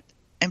good at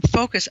and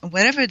focus on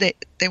whatever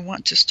they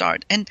want to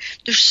start. And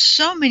there's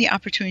so many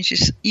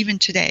opportunities even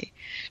today.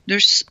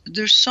 There's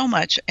so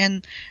much,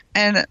 and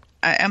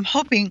I'm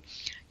hoping,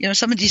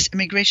 some of these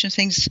immigration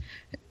things,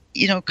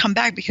 come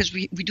back, because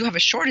we do have a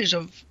shortage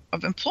of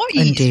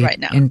employees right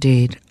now.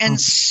 Indeed.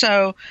 And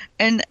so,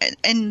 and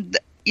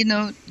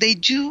they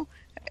do,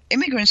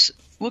 immigrants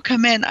will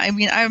come in. I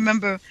mean, I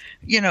remember,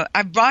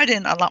 I brought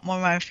in a lot more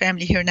of my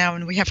family here now,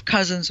 and we have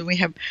cousins, and we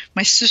have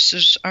my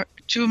sisters.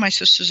 Two of my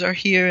sisters are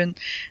here, and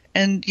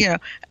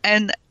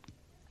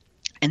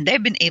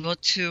they've been able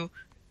to,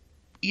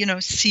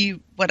 see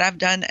what I've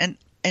done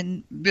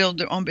and build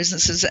their own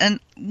businesses. And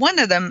one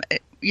of them,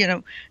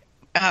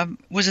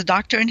 was a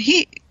doctor, and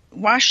he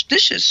washed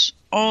dishes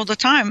all the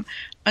time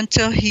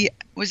until he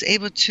was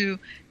able to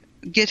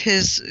get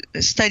his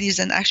studies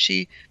and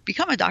actually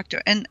become a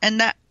doctor. And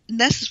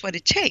this is what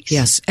it takes.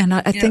 Yes, and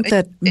I think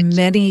that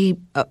many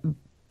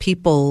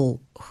people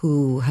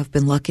who have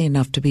been lucky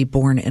enough to be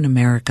born in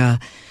America,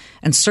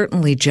 and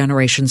certainly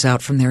generations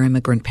out from their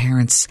immigrant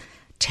parents,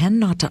 tend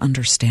not to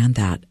understand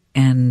that.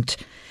 And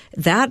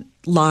that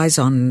lies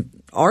on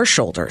our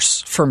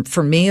shoulders.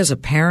 For me as a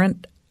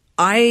parent,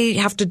 I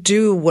have to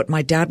do what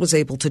my dad was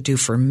able to do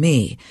for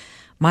me.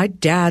 My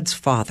dad's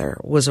father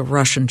was a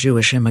Russian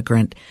Jewish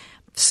immigrant.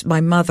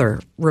 My mother,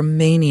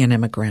 Romanian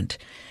immigrant.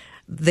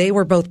 They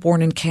were both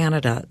born in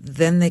Canada.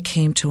 Then they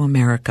came to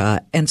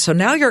America. And so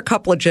now you're a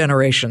couple of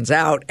generations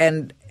out.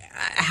 And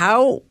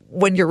how,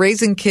 when you're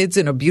raising kids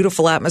in a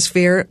beautiful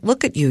atmosphere,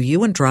 look at you.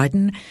 You and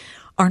Dryden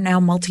are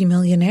now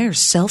multimillionaires,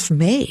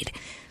 self-made.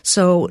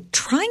 So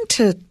trying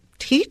to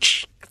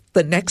teach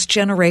the next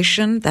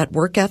generation that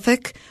work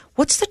ethic,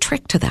 what's the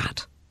trick to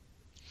that?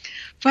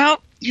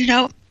 Well,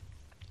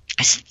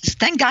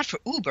 thank God for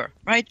Uber,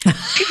 right?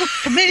 People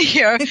come in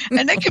here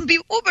and they can be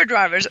Uber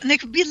drivers and they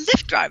can be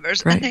Lyft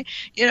drivers. Right.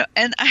 And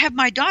and I have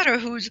my daughter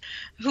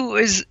who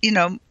is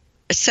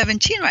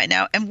 17 right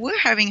now, and we're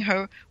having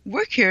her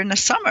work here in the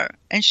summer,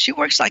 and she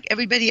works like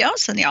everybody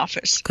else in the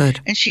office.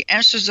 Good. And she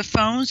answers the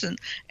phones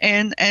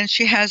and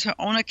she has her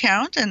own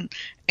account, and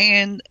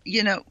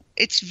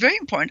it's very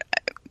important.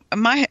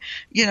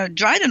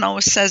 Dryden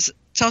always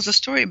tells a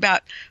story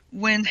about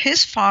when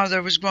his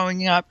father was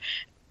growing up.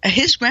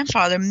 His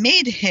grandfather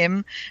made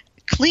him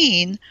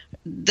clean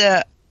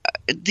the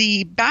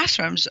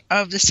bathrooms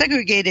of the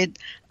segregated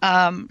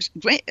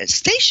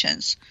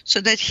stations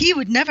so that he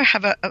would never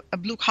have a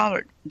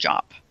blue-collar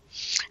job.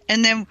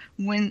 And then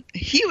when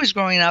he was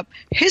growing up,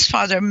 his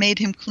father made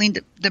him clean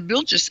the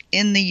bilges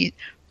in the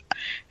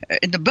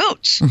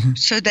boats, mm-hmm.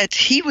 so that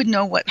he would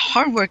know what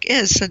hard work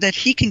is, so that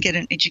he can get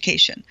an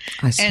education.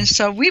 And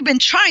so we've been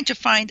trying to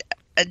find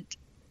a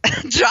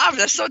job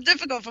that's so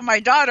difficult for my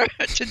daughter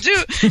to do,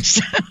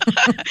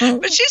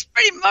 but she's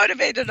pretty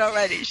motivated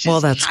already.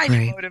 She's that's highly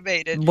great.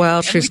 Motivated.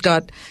 Well, she's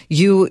got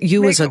you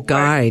as a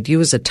guide, you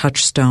as a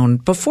touchstone.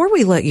 Before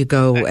we let you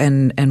go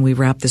and we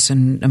wrap this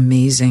an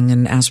amazing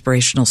and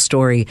aspirational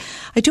story,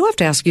 I do have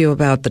to ask you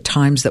about the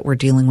times that we're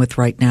dealing with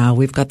right now.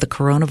 We've got the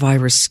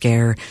coronavirus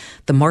scare.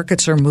 The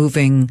markets are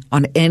moving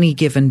on any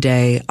given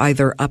day,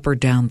 either up or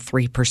down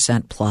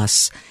 3%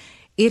 plus.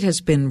 It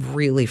has been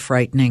really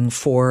frightening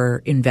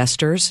for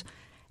investors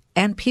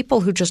and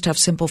people who just have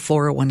simple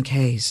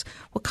 401ks.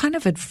 What kind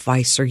of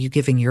advice are you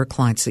giving your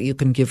clients that you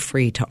can give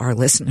free to our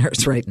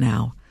listeners right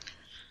now?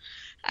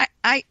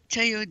 I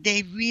tell you,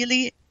 they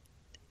really,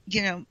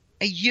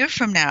 a year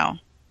from now,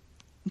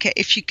 okay,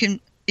 if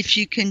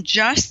you can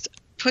just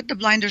put the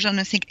blinders on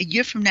and think a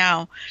year from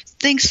now,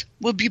 things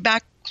will be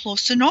back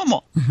close to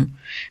normal. Mm-hmm.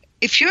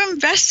 If you're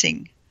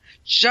investing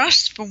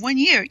just for 1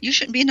 year, you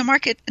shouldn't be in the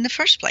market in the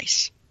first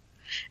place.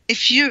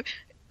 If you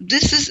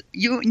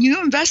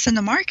invest in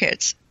the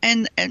markets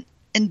and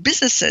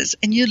businesses,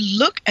 and you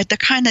look at the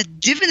kind of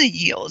dividend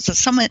yields that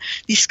some of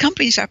these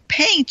companies are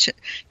paying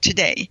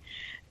today,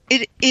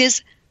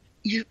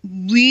 you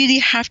really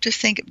have to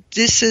think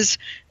this is,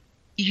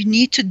 you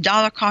need to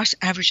dollar cost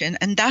average in,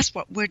 and that's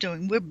what we're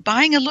doing. We're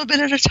buying a little bit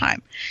at a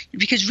time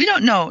because we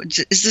don't know,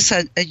 is this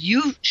a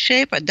U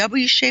shape, a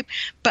W shape?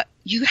 But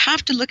you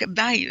have to look at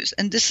values,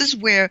 and this is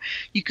where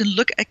you can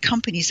look at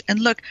companies and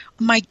look,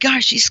 oh my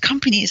gosh, these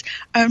companies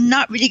are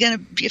not really going to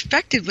be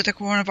affected with the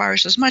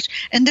coronavirus as much,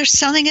 and they're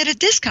selling at a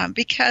discount,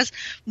 because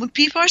when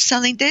people are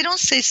selling, they don't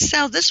say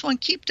sell this one,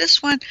 keep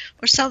this one,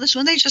 or sell this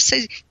one. They just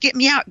say get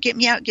me out, get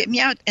me out, get me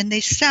out, and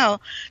they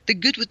sell the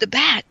good with the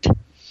bad.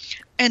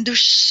 And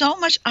there's so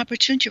much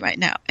opportunity right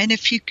now. And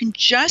if you can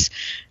just,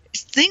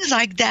 things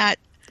like that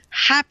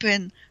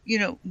happen,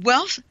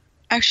 wealth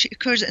actually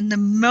occurs, and the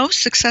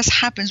most success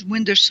happens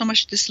when there's so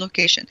much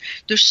dislocation.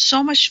 There's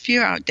so much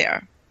fear out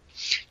there.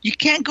 You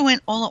can't go in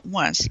all at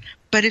once.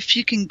 But if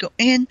you can go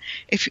in,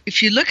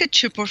 if you look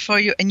at your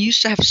portfolio and you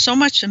used to have so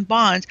much in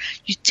bonds,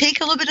 you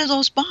take a little bit of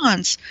those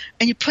bonds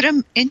and you put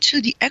them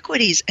into the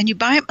equities and you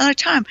buy them at a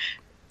time.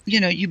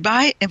 You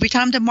buy every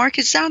time the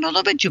market's down a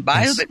little bit, you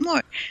buy a little bit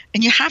more.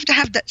 And you have to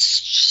have that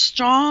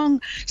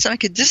strong,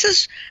 this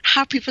is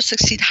how people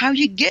succeed. How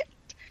you get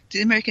to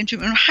the American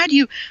dream, and how do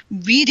you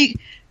really,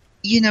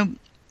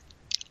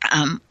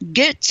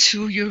 get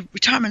to your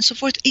retirement and so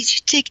forth, is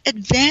you take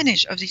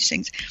advantage of these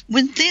things.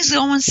 When things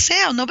go on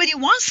sale, nobody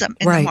wants them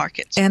in the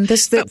markets. And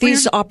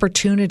these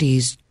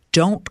opportunities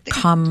don't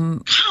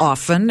come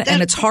often,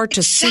 and it's hard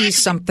to see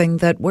something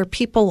where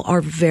people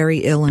are very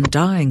ill and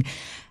dying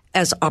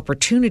as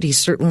opportunities,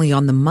 certainly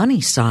on the money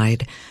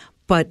side.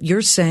 But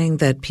you're saying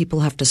that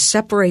people have to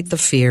separate the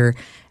fear,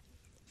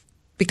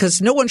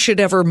 because no one should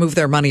ever move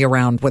their money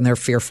around when they're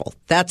fearful.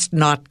 That's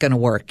not going to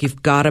work.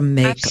 You've got to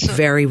make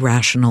very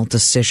rational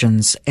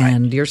decisions.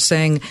 And you're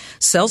saying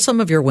sell some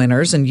of your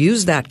winners and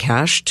use that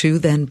cash to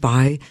then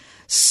buy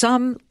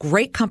some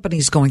great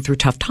companies going through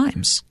tough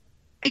times.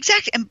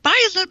 Exactly. And buy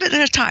a little bit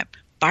at a time.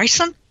 Buy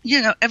some,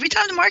 every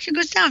time the market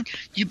goes down,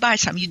 you buy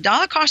some. You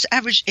dollar cost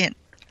average in.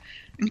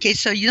 Okay,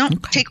 so you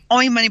don't take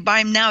all your money,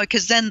 buy them now,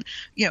 because then,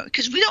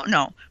 because we don't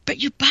know. But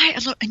you buy a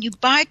little, and you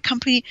buy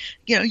company,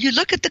 you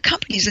look at the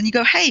companies and you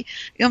go, hey,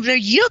 they're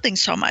yielding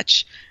so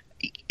much.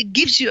 It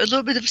gives you a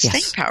little bit of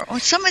staying power. Or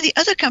some of the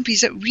other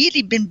companies that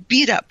really been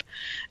beat up.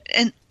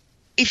 And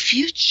if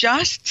you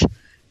just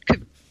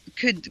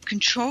could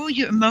control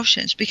your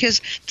emotions,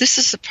 because this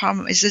is the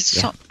problem, is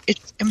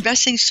it's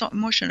investing so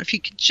emotional. If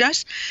you could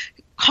just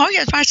call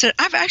your advisor.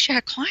 I've actually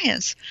had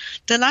clients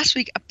that last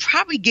week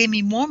probably gave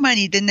me more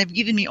money than they've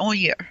given me all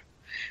year,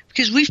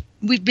 because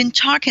we've been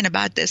talking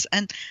about this,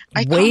 and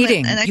I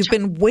waiting. You've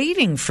been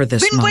waiting for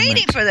this. Been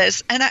waiting for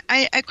this, and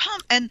I call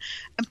them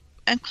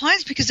and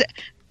clients, because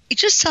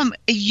it's just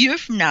a year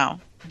from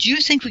now. Do you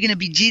think we're going to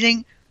be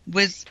dealing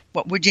with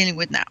what we're dealing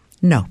with now?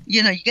 No.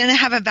 You're going to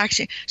have a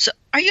vaccine. So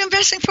are you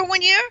investing for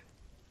 1 year?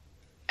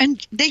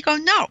 And they go,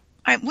 no,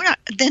 we're not.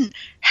 Then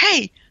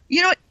hey.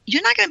 You know what?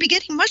 You're not going to be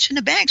getting much in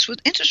the banks with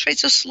interest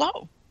rates so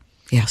slow.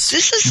 Yes.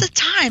 This is the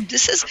time.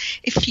 This is,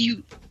 if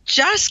you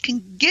just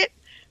can get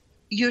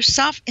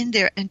yourself in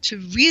there and to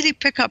really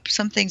pick up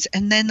some things,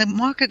 and then the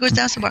market goes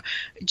down somewhere,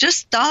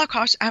 just dollar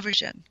cost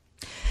average in.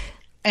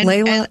 And,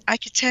 Laila, and I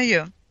can tell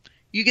you,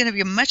 you're going to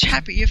be a much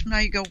happier year from now.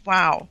 You go,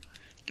 wow,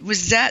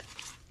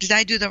 did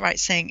I do the right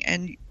thing?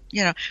 And,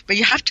 but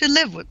you have to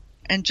live with,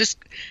 and just,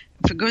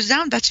 if it goes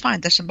down, that's fine.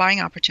 That's a buying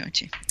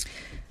opportunity.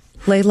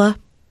 Laila,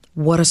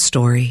 what a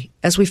story.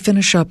 As we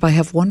finish up, I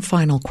have one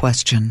final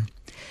question.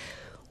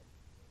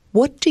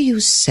 What do you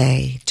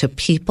say to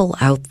people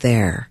out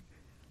there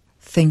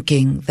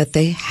thinking that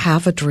they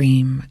have a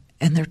dream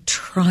and they're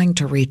trying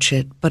to reach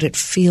it, but it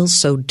feels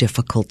so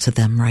difficult to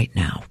them right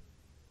now?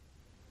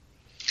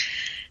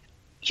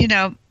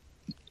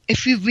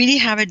 If you really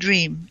have a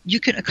dream, you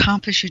can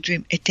accomplish your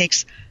dream. It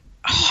takes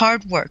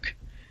hard work.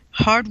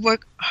 Hard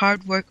work.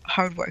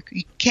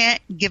 You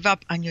can't give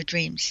up on your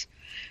dreams.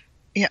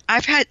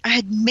 I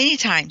had many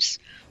times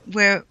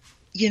where,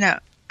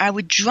 I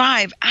would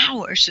drive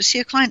hours to see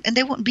a client and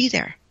they wouldn't be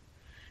there.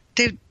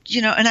 And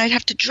I'd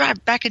have to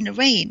drive back in the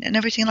rain and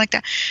everything like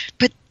that.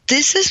 But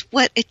this is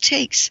what it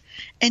takes.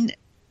 And,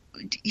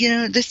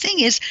 the thing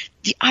is,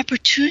 the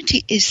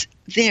opportunity is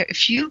there.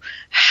 If you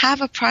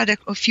have a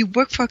product, or if you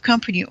work for a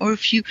company, or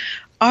if you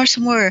are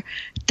somewhere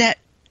that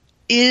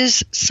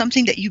is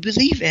something that you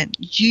believe in,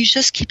 you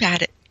just keep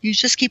at it.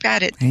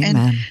 Amen.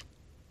 And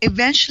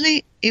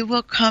eventually it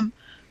will come.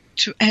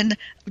 And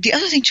the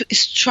other thing too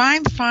is try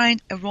and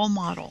find a role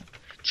model.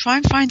 Try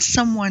and find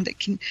someone that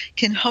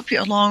can help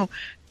you along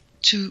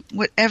to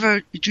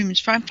whatever your dream is.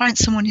 Try and find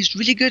someone who's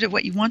really good at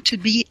what you want to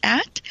be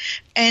at.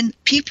 And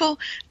people,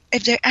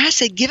 if they're asked,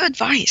 they give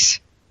advice.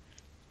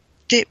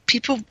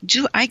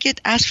 I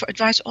get asked for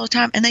advice all the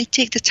time, and I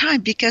take the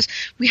time, because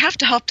we have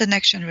to help the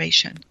next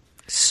generation.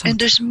 And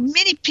there's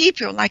many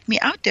people like me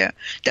out there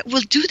that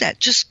will do that.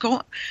 Just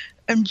go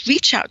and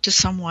reach out to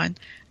someone.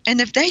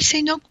 And if they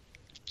say no,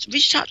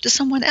 reach out to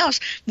someone else.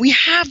 We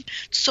have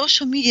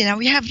social media now.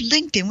 We have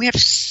LinkedIn. We have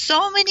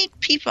so many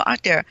people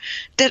out there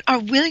that are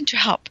willing to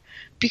help.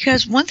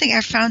 Because one thing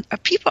I found,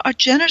 people are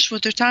generous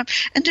with their time,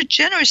 and they're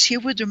generous here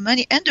with their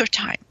money and their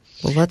time.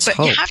 Well, let's hope.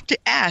 But you have to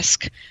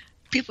ask.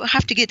 People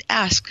have to get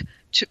asked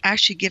to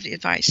actually give the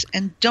advice.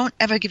 And don't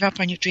ever give up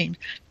on your dream.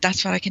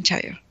 That's what I can tell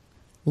you.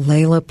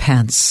 Laila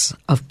Pence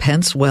of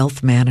Pence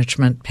Wealth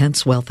Management,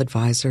 Pence Wealth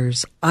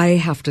Advisors. I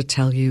have to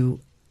tell you,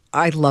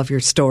 I love your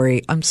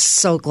story. I'm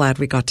so glad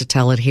we got to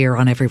tell it here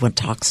on Everyone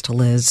Talks to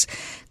Liz.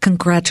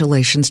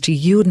 Congratulations to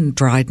you and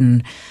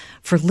Dryden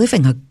for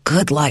living a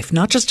good life,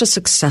 not just a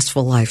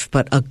successful life,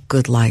 but a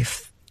good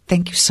life.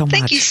 Thank you so much.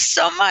 Thank you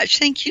so much.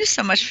 Thank you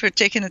so much for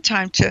taking the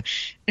time to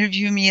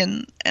interview me,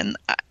 and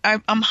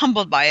I'm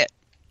humbled by it.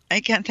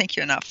 I can't thank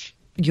you enough.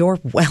 You're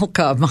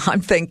welcome.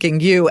 I'm thanking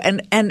you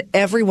and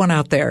everyone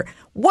out there.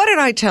 What did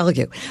I tell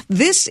you?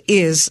 This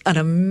is an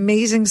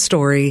amazing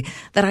story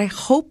that I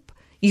hope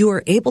you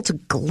are able to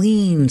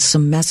glean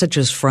some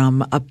messages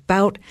from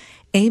about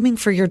aiming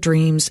for your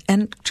dreams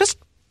and just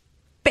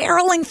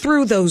barreling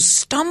through those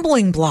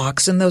stumbling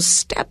blocks and those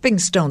stepping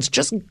stones.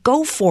 Just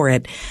go for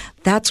it.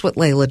 That's what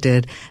Laila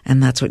did,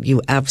 and that's what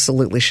you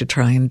absolutely should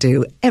try and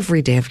do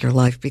every day of your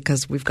life,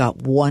 because we've got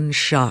one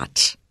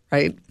shot.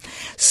 Right?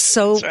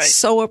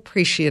 So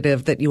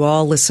appreciative that you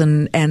all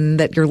listen and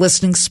that you're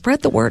listening.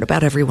 Spread the word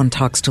about Everyone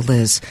Talks to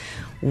Liz.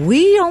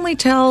 We only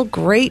tell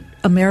great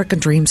American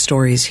dream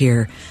stories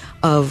here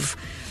of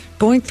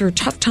going through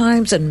tough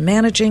times and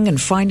managing and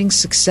finding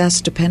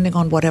success depending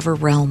on whatever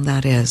realm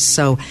that is.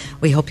 So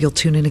we hope you'll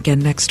tune in again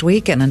next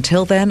week. And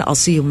until then, I'll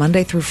see you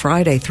Monday through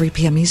Friday, 3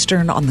 p.m.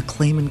 Eastern on the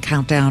Clayman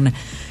Countdown.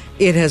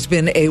 It has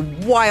been a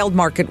wild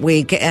market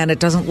week, and it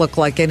doesn't look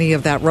like any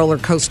of that roller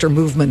coaster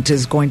movement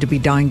is going to be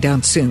dying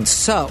down soon.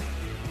 So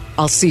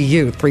I'll see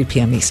you 3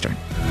 p.m. Eastern.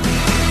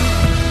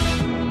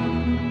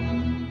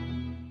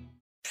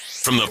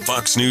 From the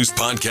Fox News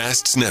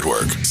Podcasts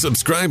Network,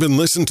 subscribe and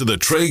listen to the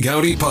Trey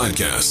Gowdy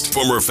Podcast.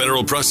 Former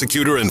federal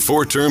prosecutor and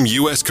 4-term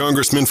U.S.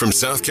 Congressman from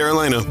South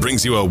Carolina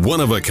brings you a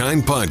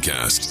one-of-a-kind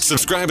podcast.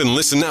 Subscribe and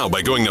listen now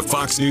by going to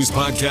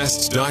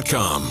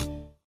foxnewspodcasts.com.